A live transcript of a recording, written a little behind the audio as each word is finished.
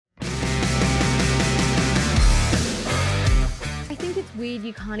weird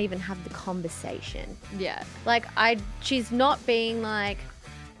you can't even have the conversation. Yeah. Like, she's not being like,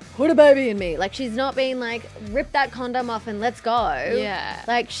 put a baby in me. Like, she's not being like, rip that condom off and let's go. Yeah.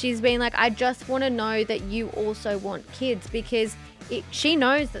 Like, she's being like, I just want to know that you also want kids, because she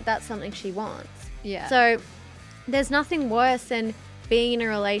knows that that's something she wants. Yeah. So there's nothing worse than being in a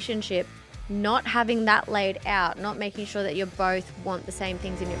relationship, not having that laid out, not making sure that you both want the same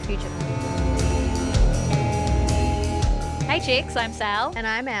things in your future. Hey chicks, I'm Sal. And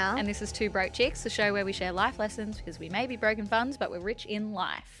I'm Al. And this is Two Broke Chicks, the show where we share life lessons because we may be broken funds, but we're rich in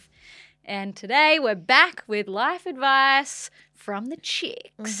life. And today we're back with life advice from the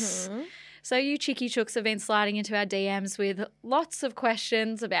chicks. Mm-hmm. So you chicky chooks have been sliding into our DMs with lots of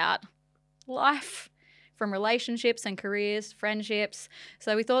questions about life, from relationships and careers, friendships.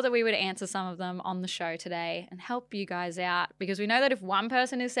 So we thought that we would answer some of them on the show today and help you guys out, because we know that if one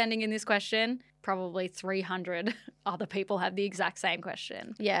person is sending in this question, probably 300 other people have the exact same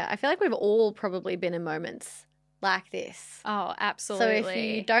question. Yeah, I feel like we've all probably been in moments like this. Oh, absolutely. So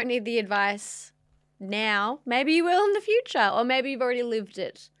if you don't need the advice now, maybe you will in the future, or maybe you've already lived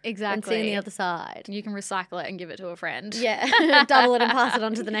it exactly. and seen the other side. You can recycle it and give it to a friend. Yeah, double it and pass it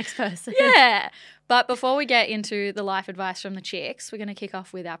on to the next person. Yeah. But before we get into the life advice from the chicks, we're going to kick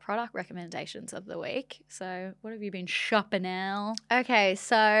off with our product recommendations of the week. So what have you been shopping, Al? Okay,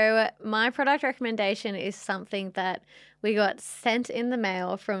 so my product recommendation is something that we got sent in the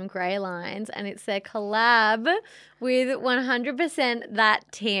mail from Grey Lines, and it's their collab with 100% That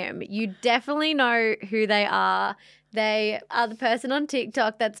Tim. You definitely know who they are. They are the person on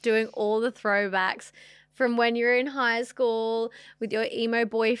TikTok that's doing all the throwbacks from when you were in high school with your emo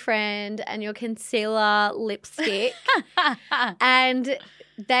boyfriend and your concealer lipstick. And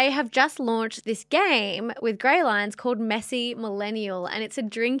they have just launched this game with Grey Lines called Messy Millennial, and it's a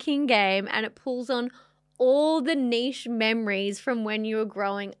drinking game, and it pulls on all the niche memories from when you were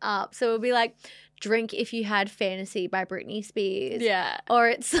growing up. So it'll be like, drink if you had Fantasy by Britney Spears. Yeah. Or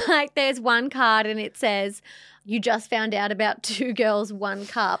it's like there's one card and it says, you just found out about Two Girls, One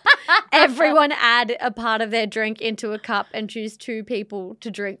Cup. Everyone add a part of their drink into a cup and choose two people to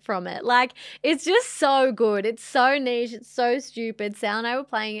drink from it. Like, it's just so good. It's so niche. It's so stupid. Sal and I were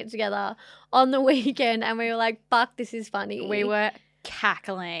playing it together on the weekend and we were like, fuck, this is funny. We were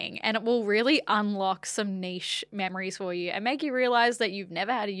cackling, and it will really unlock some niche memories for you and make you realize that you've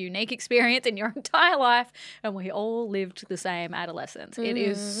never had a unique experience in your entire life, and we all lived the same adolescence. It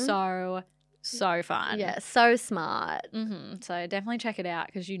is so fun. Yeah, so smart. So definitely check it out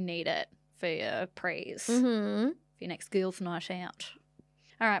because you need it for your prees, for your next girls' night out.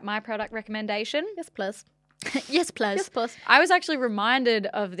 All right, my product recommendation. Yes, please. Yes, please. Yes, please. I was actually reminded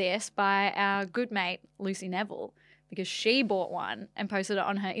of this by our good mate, Lucy Neville, because she bought one and posted it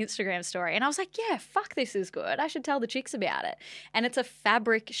on her Instagram story. And I was like, yeah, fuck, this is good. I should tell the chicks about it. And it's a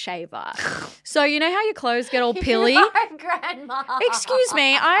fabric shaver. So you know how your clothes get all pilly? You are a grandma. Excuse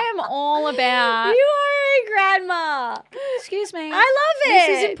me, I am all about... You are a grandma. Excuse me. I love it.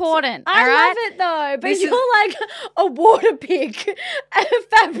 This is important. I all right? love it though. But This you're like a water pig and a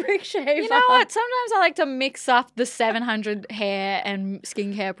fabric shaver. You know what? Sometimes I like to mix up the 700 hair and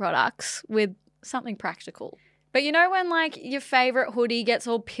skincare products with something practical. But you know when, like, your favourite hoodie gets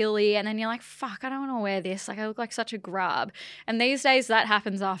all pilly and then you're like, fuck, I don't want to wear this. Like, I look like such a grub. And these days that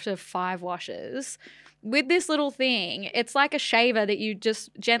happens after 5 washes. With this little thing, it's like a shaver that you just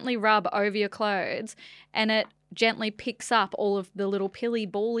gently rub over your clothes and it gently picks up all of the little pilly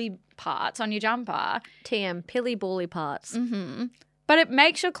bally parts on your jumper. TM, pilly bally parts. But it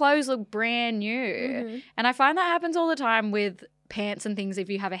makes your clothes look brand new. And I find that happens all the time with pants and things if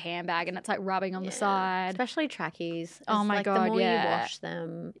you have a handbag and it's like rubbing on the side. Especially trackies. Oh my like, God, the more yeah. you wash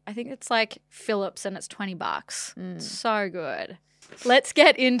them. I think it's like Phillips and it's $20. So good. Let's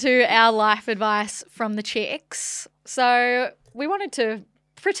get into our life advice from the chicks. So we wanted to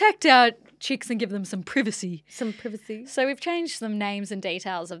protect our chicks and give them some privacy. Some privacy. So we've changed some names and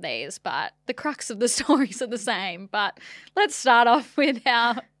details of these, but the crux of the stories are the same. But let's start off with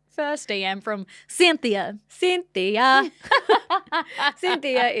our first DM from Cynthia. Cynthia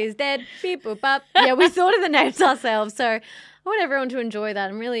is dead. Beep, boop, bop. Yeah, we thought of the names ourselves. So I want everyone to enjoy that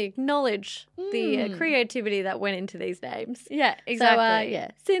and really acknowledge the creativity that went into these names. Yeah, exactly. So,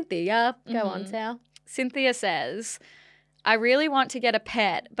 yeah, Cynthia. Go on, Sal. Cynthia says, I really want to get a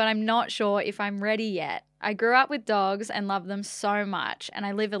pet, but I'm not sure if I'm ready yet. I grew up with dogs and love them so much, and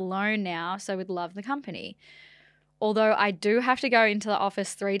I live alone now, so would love the company. Although I do have to go into the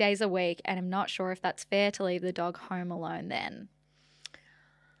office 3 days a week, and I'm not sure if that's fair to leave the dog home alone then.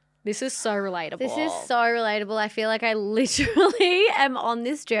 This is so relatable. This is so relatable. I feel like I literally am on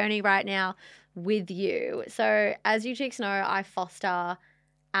this journey right now with you. So as you chicks know, I foster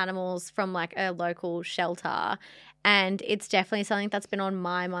animals from like a local shelter, and it's definitely something that's been on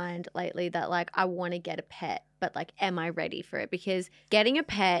my mind lately, that like I want to get a pet, but like am I ready for it? Because getting a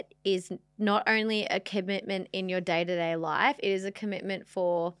pet is not only a commitment in your day-to-day life, it is a commitment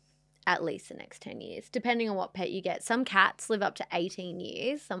for at least the next 10 years, depending on what pet you get. Some cats live up to 18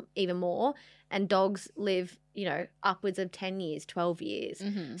 years, some even more, and dogs live, you know, upwards of 10 years, 12 years.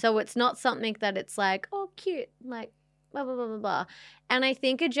 Mm-hmm. So it's not something that it's like, oh, cute, like blah, blah, blah, blah, blah. And I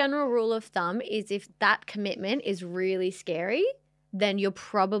think a general rule of thumb is if that commitment is really scary, then you're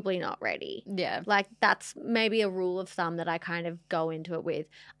probably not ready. Yeah. Like that's maybe a rule of thumb that I kind of go into it with.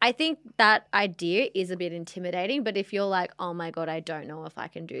 I think that idea is a bit intimidating, but if you're like, oh my God, I don't know if I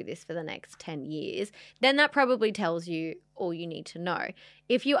can do this for the next 10 years, then that probably tells you all you need to know.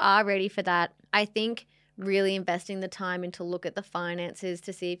 If you are ready for that, I think really investing the time into look at the finances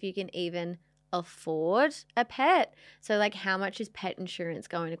to see if you can even afford a pet. So like how much is pet insurance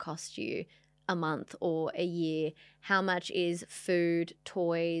going to cost you a month or a year? How much is food,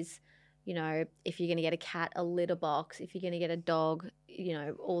 toys, you know, if you're going to get a cat, a litter box, if you're going to get a dog, you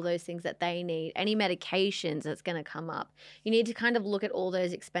know, all those things that they need, any medications that's going to come up. You need to kind of look at all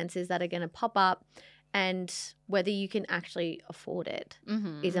those expenses that are going to pop up, and whether you can actually afford it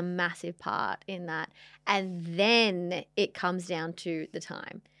is a massive part in that. And then it comes down to the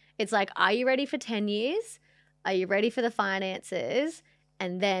time. It's like, are you ready for 10 years? Are you ready for the finances?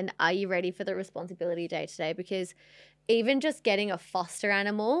 And then are you ready for the responsibility day to day? Because even just getting a foster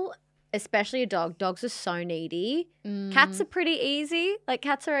animal, especially a dog, dogs are so needy. Cats are pretty easy. Like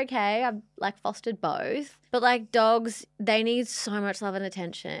cats are okay. I've like fostered both. But like dogs, they need so much love and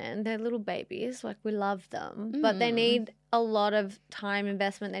attention. They're little babies. Like we love them. But they need a lot of time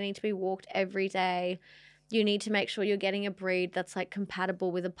investment. They need to be walked every day. You need to make sure you're getting a breed that's like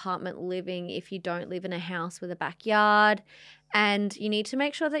compatible with apartment living if you don't live in a house with a backyard. And you need to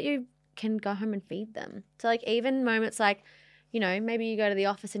make sure that you can go home and feed them. So like even moments like, you know, maybe you go to the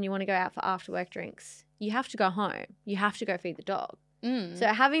office and you want to go out for after work drinks. You have to go home. You have to go feed the dog. So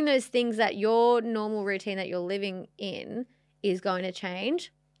having those things that your normal routine that you're living in is going to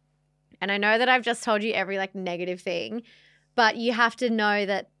change. And I know that I've just told you every like negative thing, but you have to know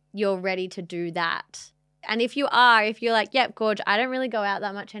that you're ready to do that. And if you're like, yep, Gorge, I don't really go out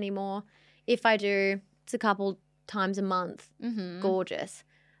that much anymore. If I do, it's a couple times a month. Gorgeous.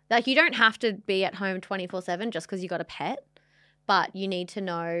 Like you don't have to be at home 24/7 just because you got a pet, but you need to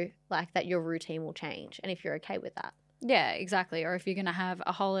know like that your routine will change, and if you're okay with that. Yeah, exactly. Or if you're going to have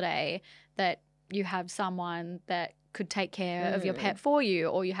a holiday, that you have someone that could take care of your pet for you,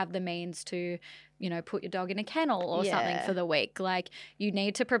 or you have the means to, you know, put your dog in a kennel or something for the week. Like you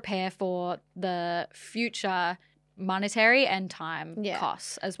need to prepare for the future monetary and time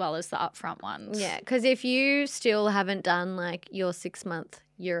costs as well as the upfront ones. Yeah, because if you still haven't done like your 6-month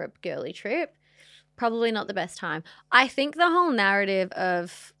Europe girly trip, probably not the best time. I think the whole narrative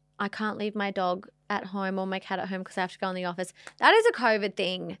of I can't leave my dog at home or my cat at home because I have to go in the office, that is a COVID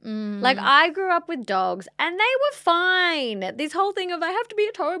thing. Like I grew up with dogs and they were fine. This whole thing of I have to be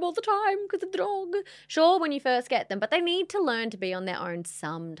at home all the time because of the dog. Sure, when you first get them, but they need to learn to be on their own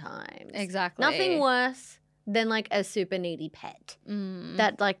sometimes. Exactly. Nothing worse than like a super needy pet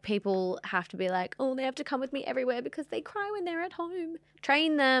that like people have to be like, oh, they have to come with me everywhere because they cry when they're at home.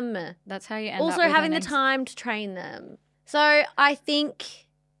 Train them. That's how you end also up with having the time to train them. So I think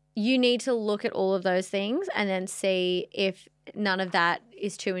you need to look at all of those things and then see if none of that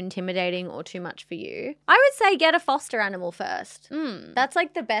is too intimidating or too much for you. I would say get a foster animal first. That's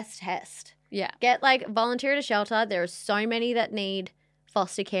like the best test. Yeah. Get like volunteer at a shelter. There are so many that need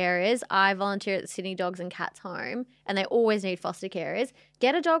foster carers. I volunteer at the Sydney Dogs and Cats Home and they always need foster carers.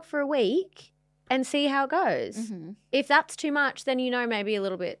 Get a dog for a week and see how it goes. If that's too much, then you know maybe a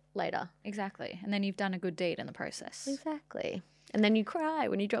little bit later. Exactly. And then you've done a good deed in the process. Exactly. And then you cry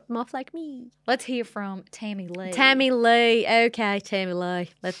when you drop them off like me. Let's hear from Tammy Lee. Tammy Lee. Okay, Tammy Lee.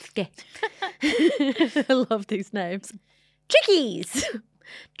 Let's get. I love these names. Chickies.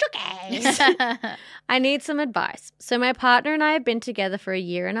 Chickies. I need some advice. So my partner and I have been together for 1.5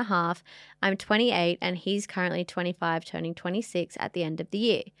 years. I'm 28 and he's currently 25, turning 26 at the end of the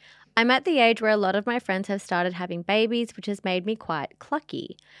year. I'm at the age where a lot of my friends have started having babies, which has made me quite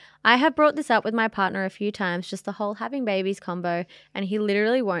clucky. I have brought this up with my partner a few times, just the whole having babies combo, and he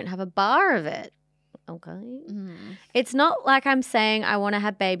literally won't have a bar of it. Okay. It's not like I'm saying I want to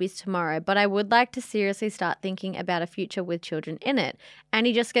have babies tomorrow, but I would like to seriously start thinking about a future with children in it. And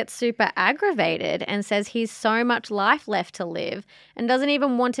he just gets super aggravated and says he's so much life left to live and doesn't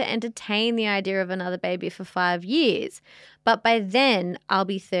even want to entertain the idea of another baby for 5 years. But by then, I'll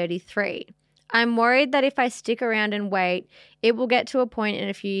be 33. I'm worried that if I stick around and wait, it will get to a point in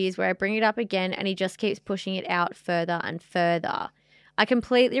a few years where I bring it up again and he just keeps pushing it out further and further. I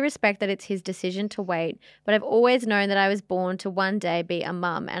completely respect that it's his decision to wait, but I've always known that I was born to one day be a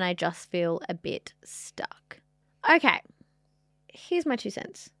mum and I just feel a bit stuck. Okay, here's my 2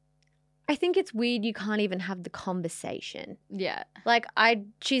 cents. I think it's weird you can't even have the conversation. Yeah. Like,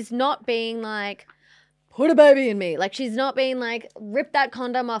 she's not being like, put a baby in me. Like, she's not being like, rip that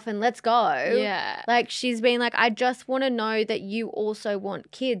condom off and let's go. Yeah. Like, she's being like, I just want to know that you also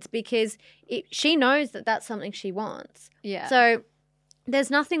want kids, because she knows that that's something she wants. Yeah. So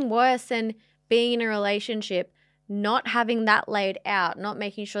there's nothing worse than being in a relationship, not having that laid out, not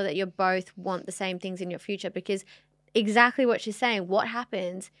making sure that you both want the same things in your future, because exactly what she's saying, what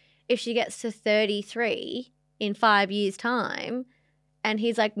happens if she gets to 33 in 5 years' time and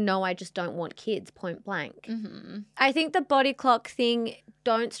he's like, no, I just don't want kids, point blank. Mm-hmm. I think the body clock thing,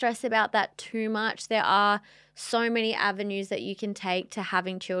 don't stress about that too much. There are so many avenues that you can take to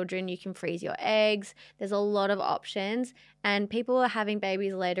having children. You can freeze your eggs. There's a lot of options, and people are having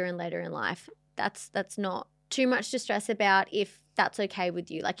babies later and later in life. That's not too much to stress about if that's okay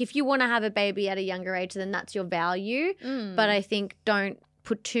with you. Like, if you want to have a baby at a younger age, then that's your value. But I think don't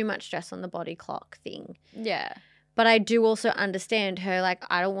put too much stress on the body clock thing. Yeah. But I do also understand her, like,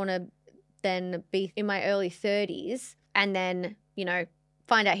 I don't want to then be in my early 30s and then, you know,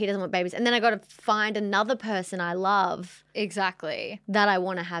 find out he doesn't want babies. And then I got to find another person I love Exactly. that I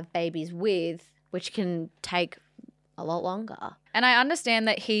want to have babies with, which can take a lot longer. And I understand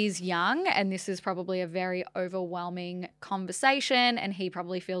that he's young and this is probably a very overwhelming conversation and he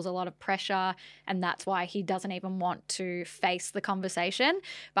probably feels a lot of pressure and that's why he doesn't even want to face the conversation.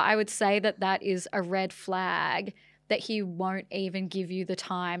 But I would say that that is a red flag that he won't even give you the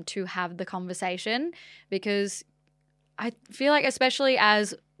time to have the conversation, because I feel like, especially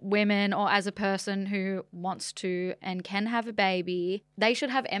as women or as a person who wants to and can have a baby, they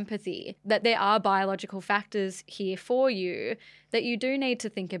should have empathy that there are biological factors here for you, that you do need to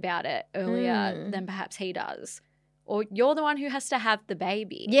think about it earlier than perhaps he does. Or you're the one who has to have the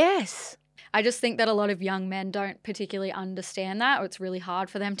baby. Yes. I just think that a lot of young men don't particularly understand that, or it's really hard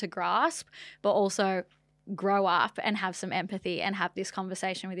for them to grasp, but also grow up and have some empathy and have this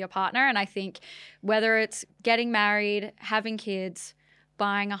conversation with your partner. And I think whether it's getting married, having kids,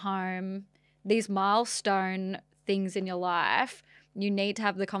 buying a home, these milestone things in your life, you need to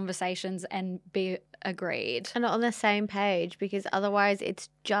have the conversations and be agreed. And on the same page, because otherwise it's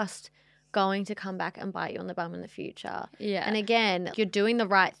just going to come back and bite you on the bum in the future. Yeah. And again, you're doing the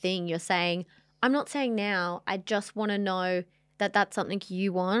right thing. You're saying, I'm not saying now, I just want to know that that's something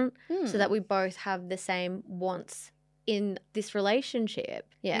you want so that we both have the same wants in this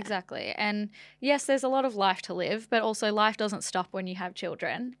relationship. Yeah. Exactly. And yes, there's a lot of life to live, but also life doesn't stop when you have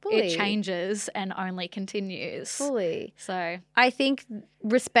children. Fully. It changes and only continues. Fully. So I think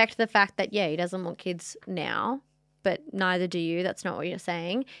respect the fact that, yeah, he doesn't want kids now, but neither do you. That's not what you're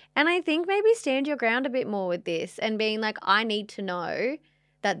saying. And I think maybe stand your ground a bit more with this and being like, I need to know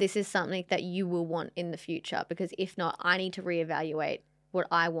that this is something that you will want in the future, because if not, I need to reevaluate what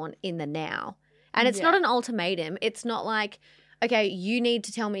I want in the now. And it's not an ultimatum. It's not like, okay, you need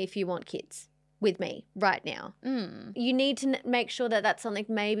to tell me if you want kids with me right now. You need to make sure that that's something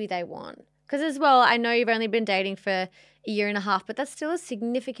maybe they want. Because as well, I know you've only been dating for a year and a half, but that's still a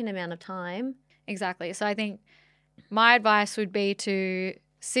significant amount of time. Exactly. So I think my advice would be to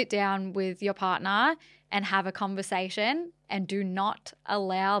sit down with your partner and have a conversation, and do not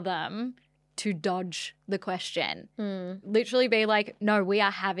allow them to dodge the question. Literally be like, no, we are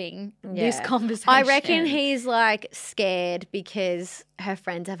having this conversation. I reckon he's like scared because her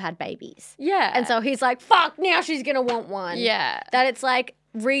friends have had babies. Yeah. And so he's like, fuck, now she's going to want one. Yeah. That it's like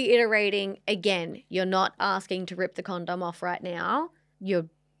reiterating again, you're not asking to rip the condom off right now. You're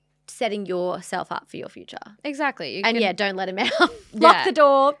setting yourself up for your future. Exactly. And don't let him out. Lock the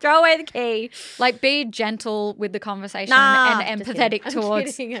door, throw away the key. Like, be gentle with the conversation Nah, and just empathetic kidding.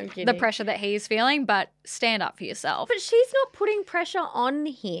 towards I'm kidding. the pressure that he's feeling, but stand up for yourself. But she's not putting pressure on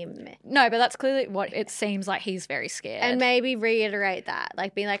him. No, but that's clearly what it seems like. He's very scared. And maybe reiterate that.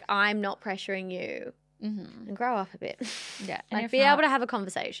 Like, being like, I'm not pressuring you. And grow up a bit. Yeah. Like, be able to have a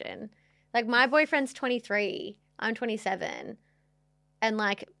conversation. Like, my boyfriend's 23. I'm 27. And,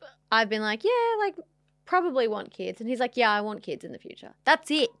 like, I've been like, yeah, like, probably want kids. And he's like, yeah, I want kids in the future. That's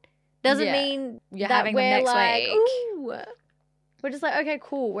it. Doesn't mean you're that having them we're next like, week. ooh. We're just like, okay,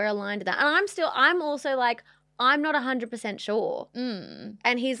 cool. We're aligned to that. And I'm also like, I'm not 100% sure.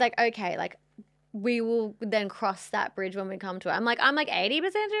 And he's like, okay, like, we will then cross that bridge when we come to it. I'm like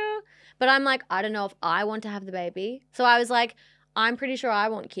 80% sure. But I'm like, I don't know if I want to have the baby. So I was like, I'm pretty sure I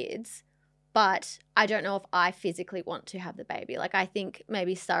want kids. but I don't know if I physically want to have the baby. Like, I think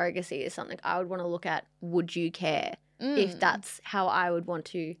maybe surrogacy is something I would want to look at. Would you care if that's how I would want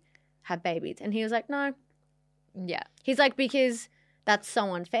to have babies? And he was like, no. Yeah. He's like, because that's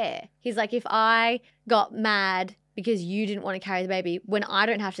so unfair. He's like, if I got mad because you didn't want to carry the baby when I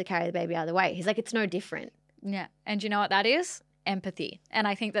don't have to carry the baby either way, he's like, it's no different. Yeah. And you know what that is? Empathy. And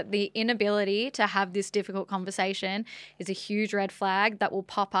I think that the inability to have this difficult conversation is a huge red flag that will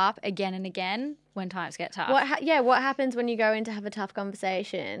pop up again and again when times get tough. What happens when you go in to have a tough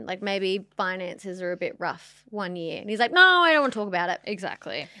conversation? Like, maybe finances are a bit rough one year. And he's like, no, I don't want to talk about it.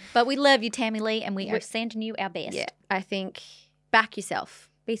 Exactly. But we love you, Tammy Lee, and we are sending you our best. Yeah. I think back yourself.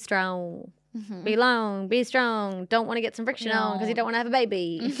 Be strong. Mm-hmm. Be long, be strong. Don't want to get some friction on because you don't want to have a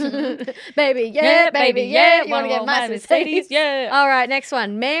baby. Mm-hmm. Baby, yeah, baby, yeah. You want to get my Mercedes. Yeah. All right, next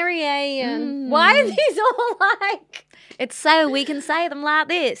one. Mary Ann. Why are these all like? It's so we can say them like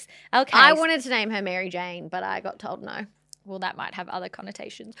this. Okay. I wanted to name her Mary Jane, but I got told no. Well, that might have other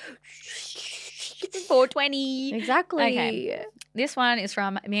connotations. 420. Exactly. Okay. This one is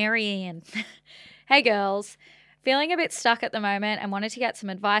from Mary Ann. Hey, girls. Feeling a bit stuck at the moment and wanted to get some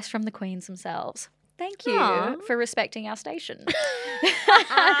advice from the queens themselves. Thank you for respecting our station.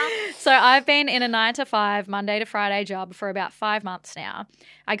 So I've been in a 9-to-5 Monday to Friday job for about 5 months now.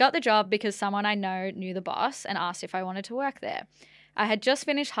 I got the job because someone I know knew the boss and asked if I wanted to work there. I had just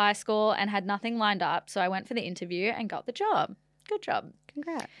finished high school and had nothing lined up, so I went for the interview and got the job. Good job.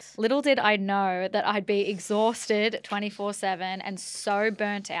 Congrats. Little did I know that I'd be exhausted 24/7 and so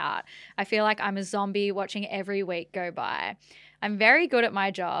burnt out. I feel like I'm a zombie watching every week go by. I'm very good at my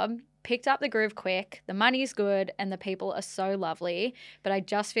job, picked up the groove quick, the money's good, and the people are so lovely, but I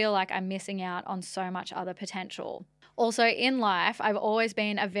just feel like I'm missing out on so much other potential. Also, in life, I've always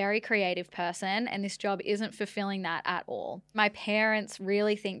been a very creative person, and this job isn't fulfilling that at all. My parents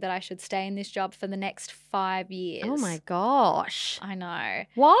really think that I should stay in this job for the next 5 years. Oh my gosh. I know.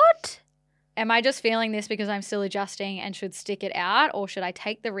 What? Am I just feeling this because I'm still adjusting and should stick it out, or should I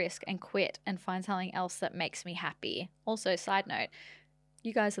take the risk and quit and find something else that makes me happy? Also, side note,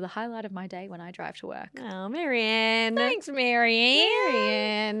 you guys are the highlight of my day when I drive to work. Oh, Marianne. Thanks, Marianne.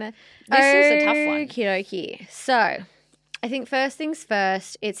 Marianne. This is a tough one. Okie dokie. So, I think first things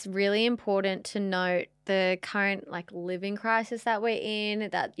first, it's really important to note the current living crisis that we're in,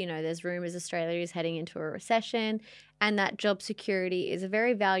 that, there's rumors Australia is heading into a recession, and that job security is a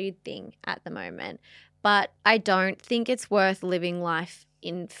very valued thing at the moment. But I don't think it's worth living life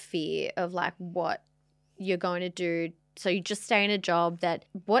in fear of what you're going to do. So you just stay in a job that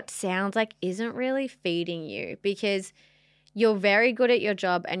what sounds like isn't really feeding you, because you're very good at your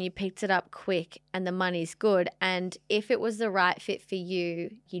job and you picked it up quick and the money's good. And if it was the right fit for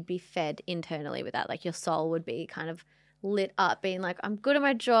you, you'd be fed internally with that. Your soul would be kind of lit up, being like, I'm good at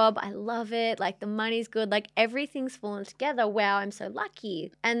my job. I love it. The money's good. Everything's fallen together. Wow, I'm so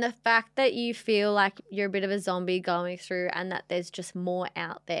lucky. And the fact that you feel like you're a bit of a zombie going through and that there's just more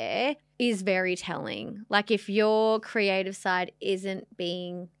out there is very telling. If your creative side isn't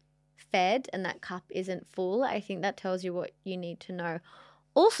being fed and that cup isn't full, I think that tells you what you need to know.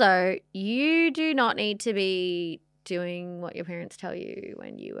 Also, you do not need to be doing what your parents tell you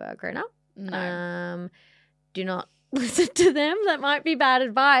when you are grown up. No. Do not listen to them. That might be bad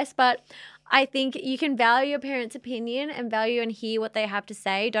advice, but I think you can value your parents' opinion and value and hear what they have to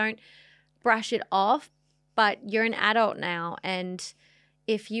say. Don't brush it off, but you're an adult now, and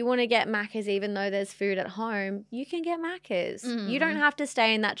if you want to get Macca's even though there's food at home, you can get Macca's. You don't have to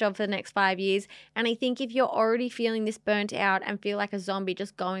stay in that job for the next 5 years. And I think if you're already feeling this burnt out and feel like a zombie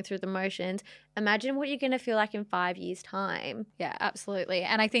just going through the motions, imagine what you're going to feel like in 5 years' time. Yeah, absolutely.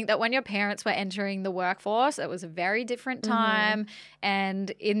 And I think that when your parents were entering the workforce, it was a very different time. And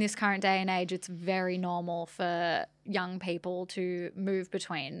in this current day and age, it's very normal for young people to move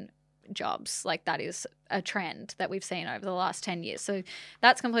between jobs. That is a trend that we've seen over the last 10 years. So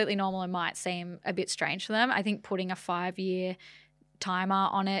that's completely normal and might seem a bit strange for them. I think putting a 5-year timer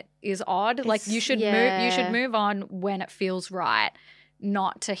on it is odd. You should move on when it feels right,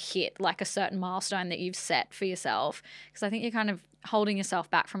 not to hit a certain milestone that you've set for yourself, because I think you're kind of holding yourself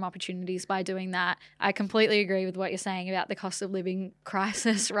back from opportunities by doing that. I completely agree with what you're saying about the cost of living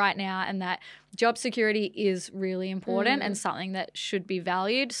crisis right now, and that job security is really important and something that should be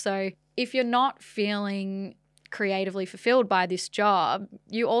valued. So if you're not feeling creatively fulfilled by this job,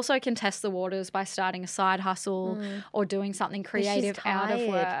 you also can test the waters by starting a side hustle or doing something creative out of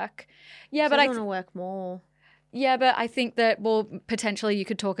work. Yeah, but I want to work more. Yeah, but I think that, potentially you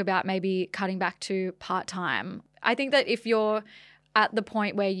could talk about maybe cutting back to part-time. I think that if you're at the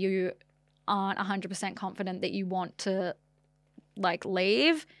point where you aren't 100% confident that you want to,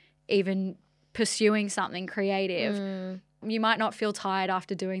 leave, even pursuing something creative. Mm. You might not feel tired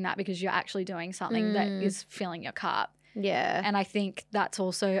after doing that because you're actually doing something that is filling your cup. Yeah. And I think that's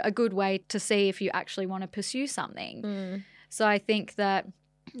also a good way to see if you actually want to pursue something. Mm. So I think that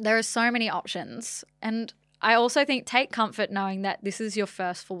there are so many options. And I also think take comfort knowing that this is your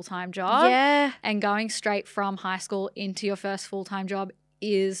first full-time job. Yeah. And going straight from high school into your first full-time job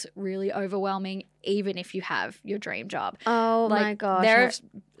is really overwhelming, even if you have your dream job. Oh Like, my gosh. There are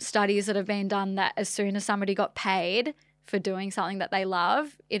studies that have been done that as soon as somebody got paid for doing something that they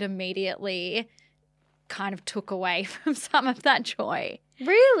love, it immediately kind of took away from some of that joy.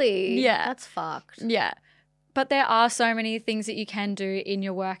 Really? Yeah. That's fucked. Yeah. But there are so many things that you can do in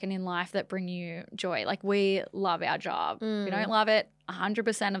your work and in life that bring you joy. Like, we love our job. We don't love it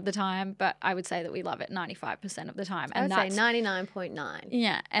 100% of the time, but I would say that we love it 95% of the time. I And would say 99.9.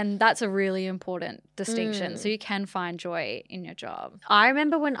 yeah, and that's a really important distinction. So you can find joy in your job. I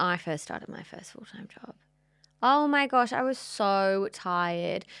remember when I first started my first full-time job. Oh my gosh, I was so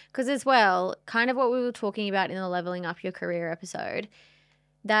tired. Because as well, kind of what we were talking about in the Leveling Up Your Career episode,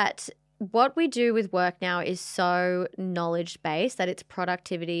 that what we do with work now is so knowledge-based that it's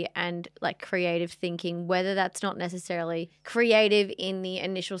productivity and like creative thinking, whether that's not necessarily creative in the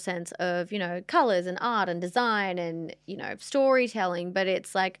initial sense of, you know, colors and art and design and, you know, storytelling, but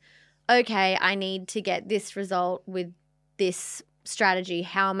it's like, okay, I need to get this result with this strategy.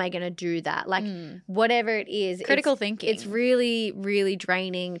 How am I going to do that? Like whatever it is. Critical thinking. It's really, really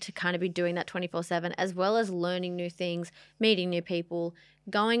draining to kind of be doing that 24/7, as well as learning new things, meeting new people,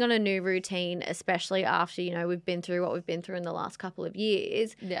 going on a new routine, especially after, you know, we've been through what we've been through in the last couple of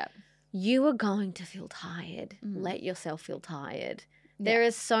years. Yeah. You are going to feel tired. Let yourself feel tired. There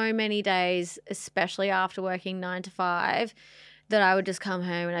are so many days, especially after working 9 to 5, that I would just come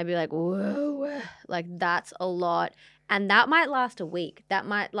home and I'd be like, whoa, like that's a lot. And that might last a week. That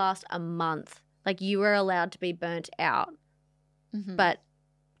might last a month. Like, you are allowed to be burnt out, but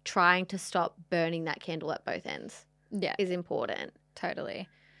trying to stop burning that candle at both ends is important. Totally.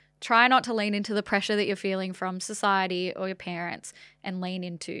 Try not to lean into the pressure that you're feeling from society or your parents, and lean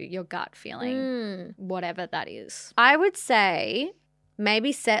into your gut feeling, whatever that is. I would say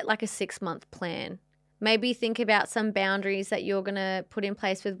maybe set like a 6-month plan. Maybe think about some boundaries that you're going to put in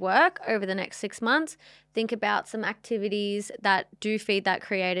place with work over the next 6 months. Think about some activities that do feed that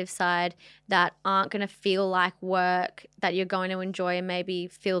creative side, that aren't going to feel like work, that you're going to enjoy and maybe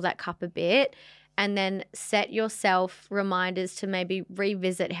fill that cup a bit. And then set yourself reminders to maybe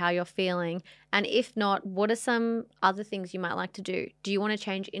revisit how you're feeling. And if not, what are some other things you might like to do? Do you want to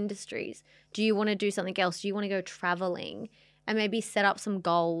change industries? Do you want to do something else? Do you want to go traveling? And maybe set up some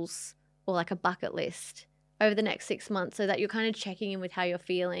goals or like a bucket list over the next 6 months so that you're kind of checking in with how you're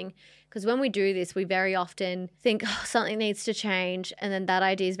feeling. Because when we do this, we very often think, oh, something needs to change. And then that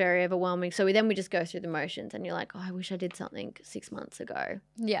idea is very overwhelming. So we just go through the motions and you're like, oh, I wish I did something 6 months ago.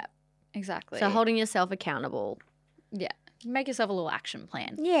 Yeah, exactly. So holding yourself accountable. Yeah. Make yourself a little action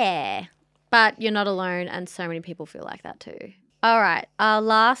plan. Yeah. But you're not alone, and so many people feel like that too. All right. Our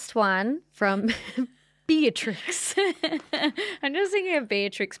last one from Beatrix. I'm just thinking of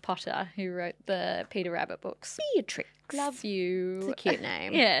Beatrix Potter, who wrote the Peter Rabbit books. Beatrix. Love you. It's a cute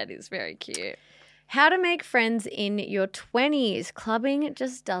name. Yeah, it is very cute. How to make friends in your 20s. Clubbing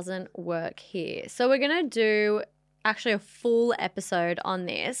just doesn't work here. So we're going to do actually a full episode on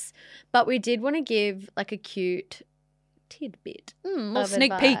this, but we did want to give like a cute tidbit. Little of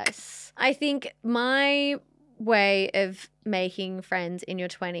sneak advice. I think my way of making friends in your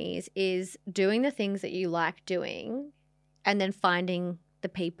 20s is doing the things that you like doing and then finding the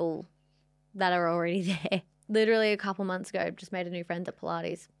people that are already there. Literally a couple months ago, just made a new friend at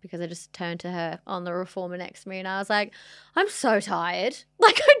Pilates because I just turned to her on the reformer next to me and I was like, I'm so tired.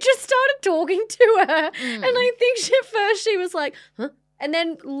 Like, I just started talking to her and I think at first she was like, huh? And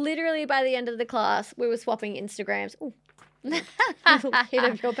then literally by the end of the class, we were swapping Instagrams. Ooh. Little hit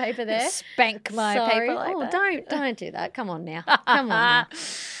of your paper there. Spank my paper like that. Don't do that. Come on now. Come on now.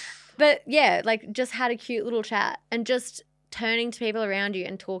 But yeah, like just had a cute little chat and just turning to people around you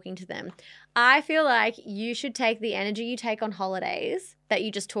and talking to them. I feel like you should take the energy you take on holidays that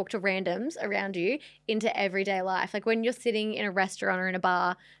you just talk to randoms around you into everyday life. Like when you're sitting in a restaurant or in a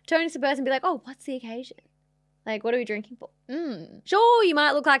bar, turn to the person and be like, oh, what's the occasion? Like, what are we drinking for? Sure, you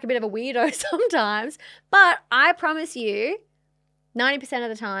might look like a bit of a weirdo sometimes, but I promise you, 90% of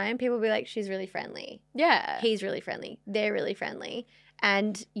the time, people will be like, she's really friendly. Yeah. He's really friendly. They're really friendly.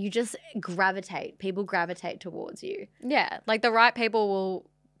 And you just gravitate. People gravitate towards you. Yeah. Like the right people will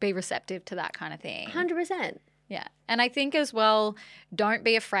be receptive to that kind of thing. 100%. Yeah. And I think as well, don't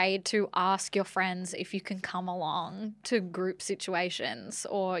be afraid to ask your friends if you can come along to group situations,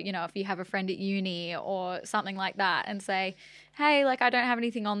 or, you know, if you have a friend at uni or something like that, and say, hey, like, I don't have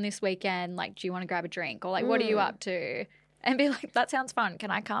anything on this weekend. Like, do you want to grab a drink? Or like, what are you up to? And be like, that sounds fun.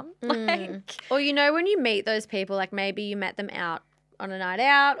 Can I come? Like, or, you know, when you meet those people, like maybe you met them out on a night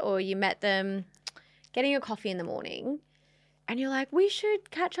out, or you met them getting your coffee in the morning, and you're like, we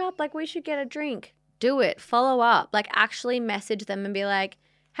should catch up. Like, we should get a drink. Do it. Follow up. Like, actually message them and be like,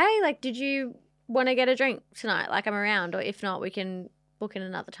 hey, like, did you want to get a drink tonight? Like, I'm around. Or if not, we can book in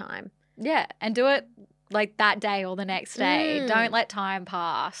another time. yeah. And do it like that day or the next day. Don't let time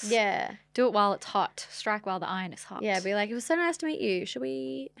pass. Yeah. Do it while it's hot. Strike while the iron is hot. Yeah, be like, it was so nice to meet you. Should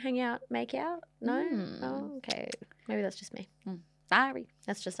we hang out, make out? No? Oh, okay. Maybe that's just me. Sorry.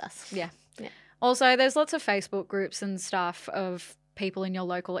 That's just us. Yeah. Yeah. Also, there's lots of Facebook groups and stuff of people in your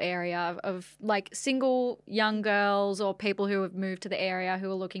local area, of like single young girls or people who have moved to the area who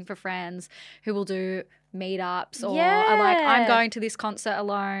are looking for friends, who will do meetups, or are like, I'm going to this concert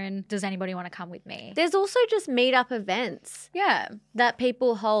alone. Does anybody want to come with me? There's also just meetup events Yeah. that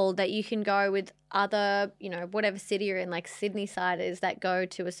people hold that you can go with other, you know, whatever city you're in, like Sydney siders that go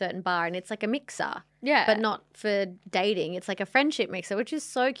to a certain bar, and it's like a mixer. Yeah. But not for dating. It's like a friendship mixer, which is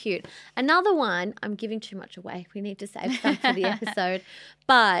so cute. Another one, I'm giving too much away. We need to save some for the episode.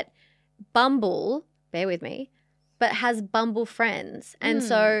 But Bumble, bear with me, but has Bumble Friends. And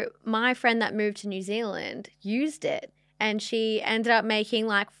so my friend that moved to New Zealand used it. And she ended up making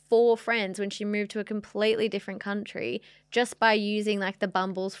like 4 friends when she moved to a completely different country just by using like the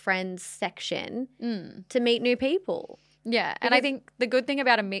Bumble's Friends section to meet new people. Yeah. And I think the good thing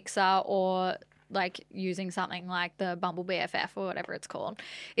about a mixer, or like using something like the Bumble BFF or whatever it's called,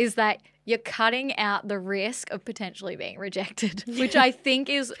 is that you're cutting out the risk of potentially being rejected, which I think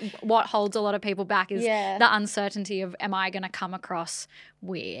is what holds a lot of people back, is the uncertainty of, am I going to come across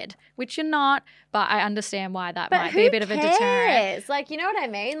weird? Which you're not, but I understand why that might be a bit of a deterrent. Like, you know what I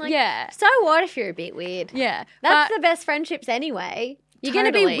mean? Like, Yeah. so what if you're a bit weird? Yeah. That's but- the best friendships anyway. You're going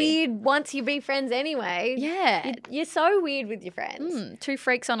to be Totally. weird once you be friends anyway. Yeah. You're so weird with your friends. 2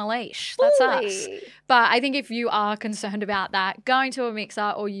 freaks on a leash. That's us. Fully. But I think if you are concerned about that, going to a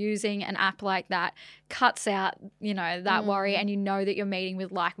mixer or using an app like that cuts out, you know, that worry, and you know that you're meeting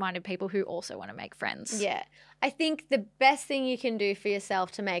with like-minded people who also want to make friends. Yeah. I think the best thing you can do for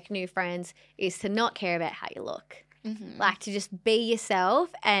yourself to make new friends is to not care about how you look. Like, to just be yourself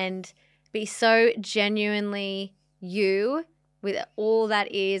and be so genuinely you, with all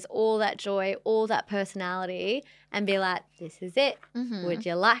that is, all that joy, all that personality, and be like, this is it. Would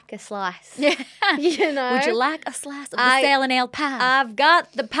you like a slice? Yeah. You know? Would you like a slice of the sail and ale pie? I've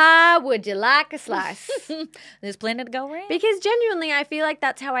got the pie. Would you like a slice? There's plenty to go around. Because genuinely, I feel like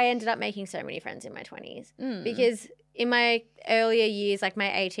that's how I ended up making so many friends in my 20s. Because in my earlier years, like my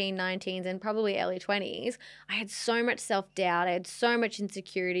 18, 19s, and probably early 20s, I had so much self-doubt. I had so much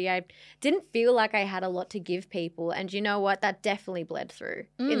insecurity. I didn't feel like I had a lot to give people. And you know what? That definitely bled through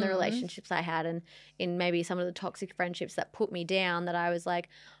in the relationships I had, and in maybe some of the toxic friendships that put me down, that I was like,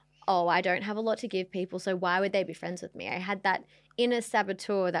 oh, I don't have a lot to give people, so why would they be friends with me? I had that inner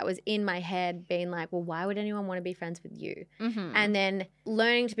saboteur that was in my head being like, well, why would anyone want to be friends with you? And then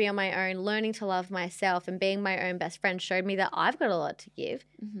learning to be on my own, learning to love myself, and being my own best friend showed me that I've got a lot to give.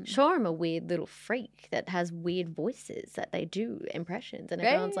 Sure, I'm a weird little freak that has weird voices that they do impressions, and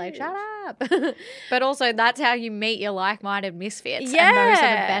everyone's like, shut up. But also, that's how you meet your like-minded misfits. And those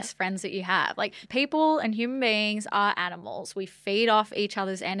are the best friends that you have. Like, people and human beings are animals. We feed off each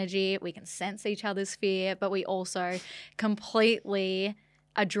other's energy. We can sense each other's fear, but we also completely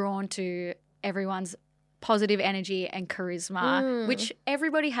are drawn to everyone's positive energy and charisma, which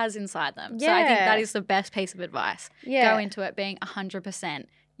everybody has inside them. So I think that is the best piece of advice. Go into it being 100%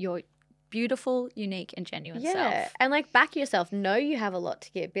 your beautiful, unique, and genuine self. And like, back yourself. Know you have a lot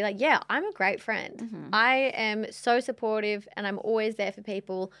to give. Be like, yeah, I'm a great friend. I am so supportive and I'm always there for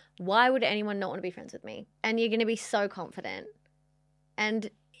people. Why would anyone not want to be friends with me? And you're going to be so confident.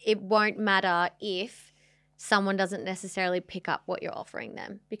 And it won't matter if someone doesn't necessarily pick up what you're offering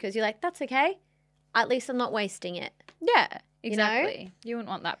them, because you're like, that's okay. At least I'm not wasting it. Yeah, You know? exactly. You wouldn't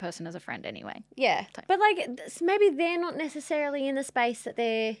want that person as a friend anyway. Yeah. But like, maybe they're not necessarily in the space that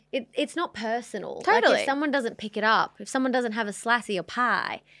it's not personal. Like, Totally. if someone doesn't pick it up, if someone doesn't have a slicey or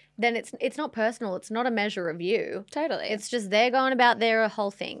pie, then it's not personal. It's not a measure of you. Totally. It's just they're going about their whole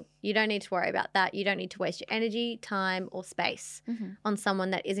thing. You don't need to worry about that. You don't need to waste your energy, time, or space on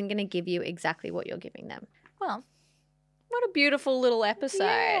someone that isn't going to give you exactly what you're giving them. Well, What a beautiful little episode.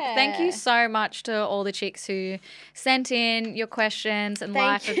 Thank Yeah. you so much to all the chicks who sent in your questions and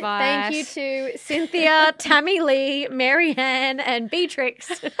life advice. Thank you to Cynthia, Tammy Lee, Marianne, and Beatrix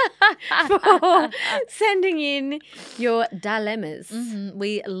for sending in your dilemmas. Mhm.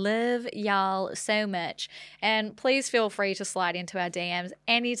 We love y'all so much. And please feel free to slide into our DMs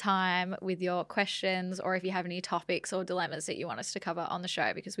anytime with your questions or if you have any topics or dilemmas that you want us to cover on the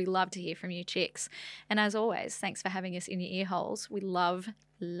show, because we love to hear from you chicks. And as always, thanks for having us in your ear holes. We love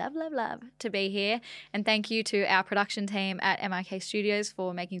to be here. And thank you to our production team at MIK Studios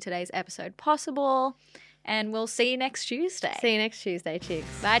for making today's episode possible. And we'll see you next Tuesday. See you next Tuesday,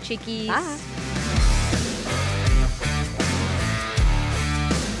 chicks. Bye, chickies. Bye.